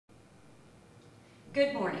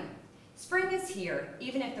Good morning. Spring is here,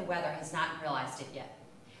 even if the weather has not realized it yet.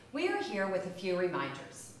 We are here with a few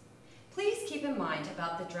reminders. Please keep in mind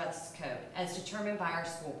about the dress code as determined by our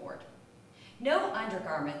school board. No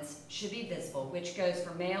undergarments should be visible, which goes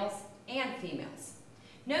for males and females.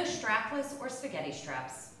 No strapless or spaghetti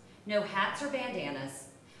straps. No hats or bandanas.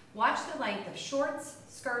 Watch the length of shorts,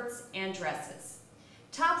 skirts, and dresses.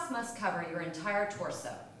 Tops must cover your entire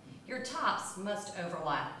torso. Your tops must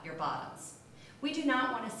overlap your bottoms. We do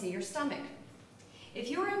not want to see your stomach. If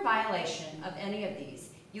you are in violation of any of these,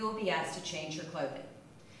 you will be asked to change your clothing.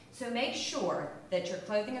 So make sure that your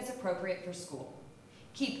clothing is appropriate for school.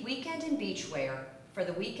 Keep weekend and beach wear for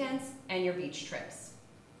the weekends and your beach trips.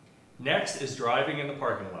 Next is driving in the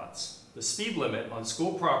parking lots. The speed limit on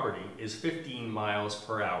school property is 15 miles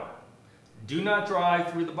per hour. Do not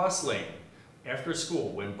drive through the bus lane after school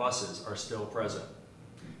when buses are still present.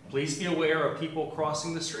 Please be aware of people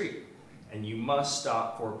crossing the street, and you must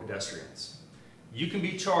stop for pedestrians. You can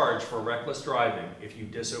be charged for reckless driving if you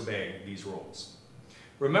disobey these rules.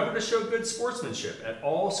 Remember to show good sportsmanship at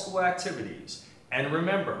all school activities, and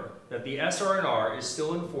remember that the SR&R is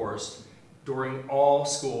still enforced during all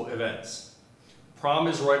school events. Prom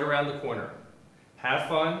is right around the corner. Have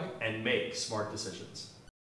fun and make smart decisions.